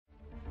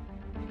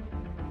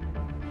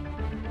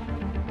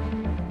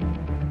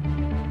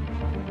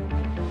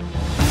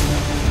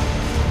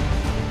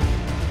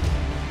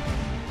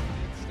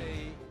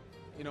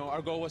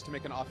our goal was to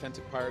make an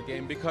authentic pirate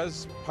game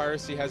because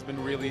piracy has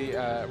been really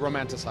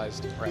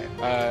romanticized.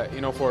 Right.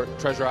 You know, for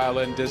Treasure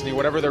Island, Disney,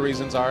 whatever the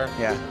reasons are.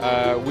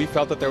 Yeah. We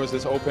felt that there was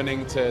this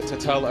opening to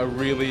tell a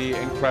really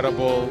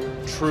incredible,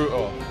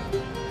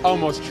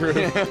 almost true,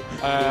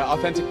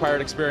 authentic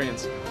pirate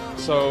experience.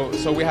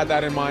 So we had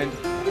that in mind.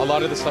 A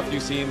lot of the stuff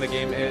you see in the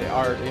game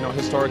are, you know,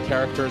 historic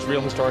characters,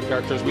 real historic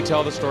characters. We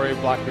tell the story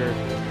of Blackbeard.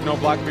 You know,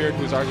 Blackbeard,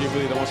 who's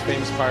arguably the most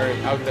famous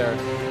pirate out there,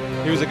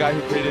 he was a guy who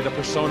created a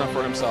persona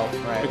for himself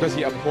because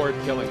he abhorred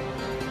killing.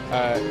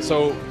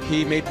 So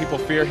he made people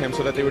fear him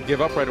so that they would give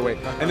up right away.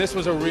 And this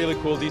was a really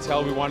cool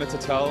detail we wanted to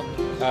tell.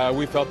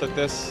 We felt that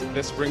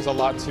this brings a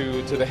lot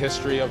to the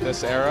history of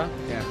this era.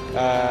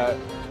 Yeah.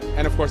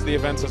 And of course the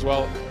events as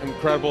well.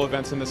 Incredible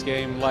events in this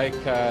game, like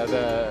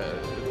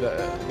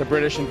the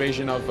British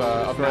invasion of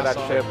that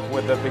ship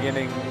with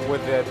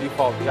the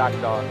default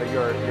jackdaw,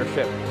 your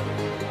ship.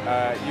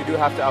 You do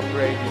have to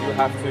upgrade, you do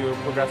have to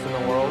progress in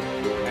the world,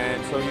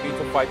 and so you need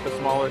to fight the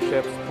smaller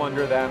ships,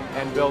 plunder them,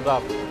 and build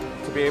up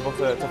to be able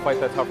to fight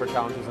the tougher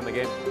challenges in the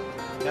game.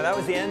 Now that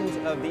was the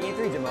end of the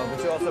E3 demo,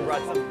 but you also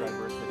brought some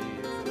diversity.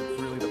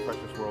 It's really the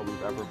freshest world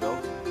we've ever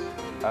built.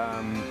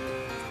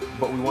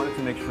 But we wanted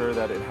to make sure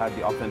that it had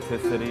the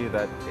authenticity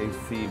that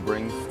AC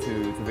brings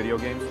to video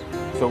games.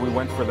 So we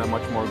went for the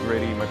much more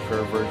gritty,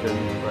 mature version,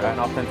 an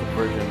authentic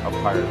version of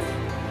Pirates.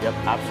 Yep,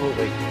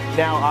 absolutely.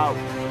 Now,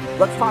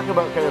 let's talk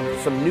about kind of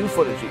some new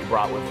footage that you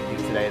brought with you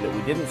today that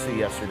we didn't see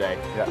yesterday.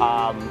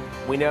 Yeah.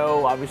 We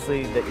know,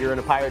 obviously, that you're in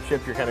a pirate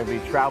ship. You're going to be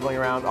traveling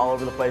around all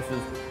over the places.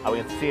 We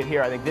get to see it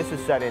here. I think this is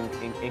set in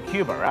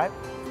Cuba, right?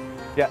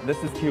 Yeah, this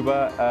is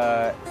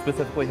Cuba,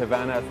 specifically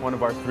Havana. It's one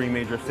of our 3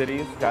 major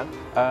cities. Okay.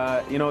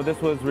 You know, this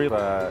was really,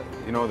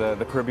 you know,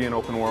 the Caribbean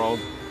open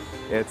world.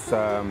 It's,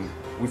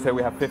 we say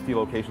we have 50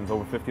 locations,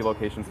 over 50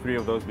 locations, 3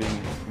 of those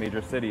being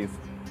major cities.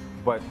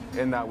 But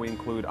in that we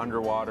include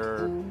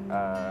underwater,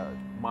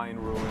 mine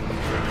ruins.